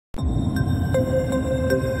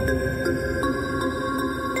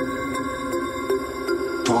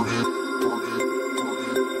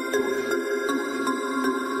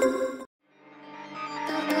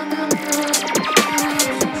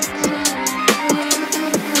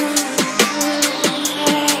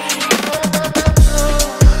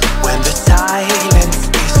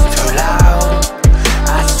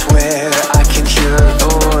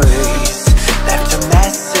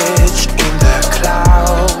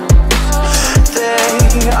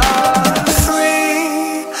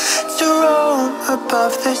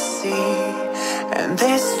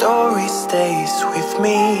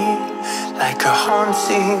like a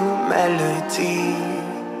haunting melody.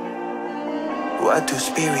 What do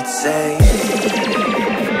spirits say?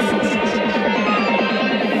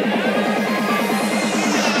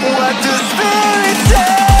 What do spirits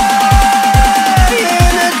say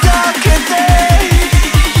in a darker day?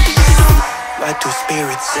 What do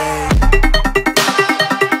spirits say?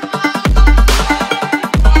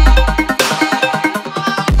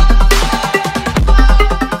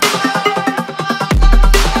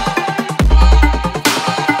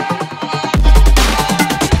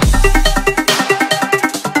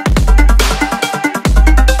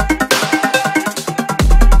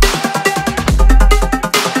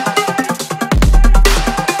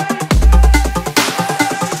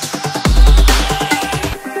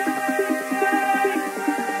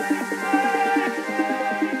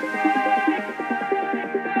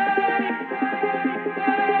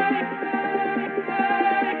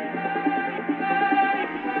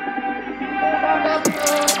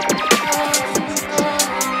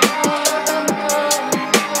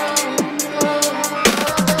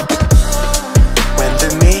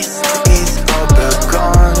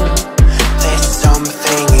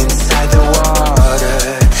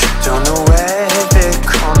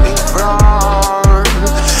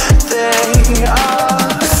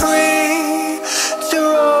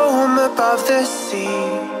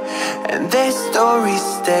 And their story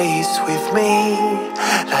stays with me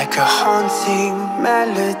like a haunting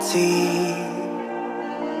melody.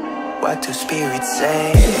 What do spirits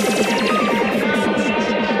say?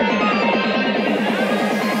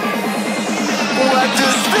 What do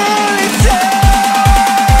spirits say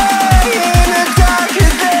in a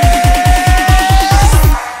darker day?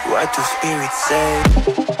 What do spirits say?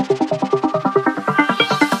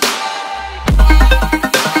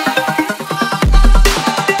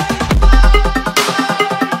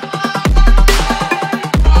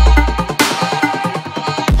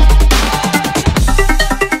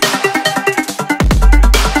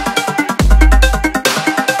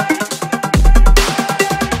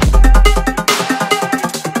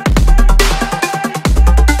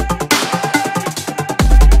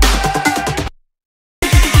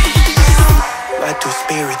 What do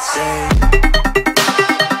spirits say?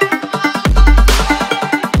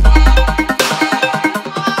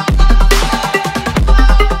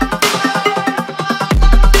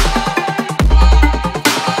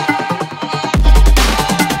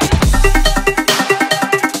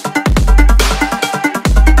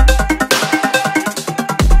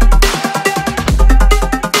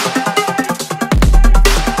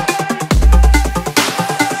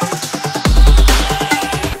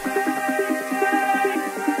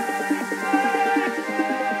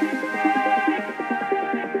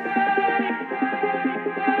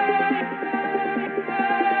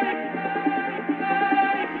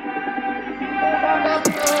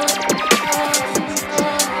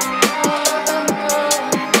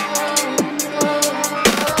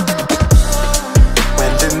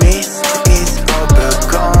 When the mist is all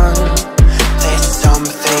gone, there's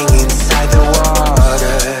something inside the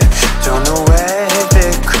water. Don't know where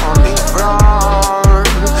they're coming from.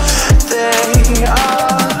 They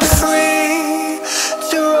are free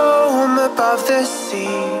to roam above the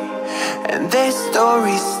sea, and their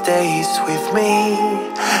story stays with me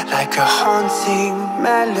like a haunting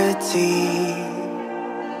melody.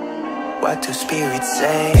 What do spirits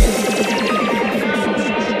say?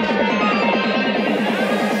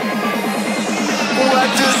 What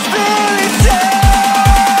do spirits say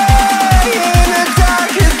in a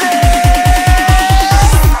darker day?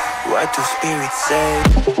 What do spirits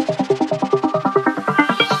say?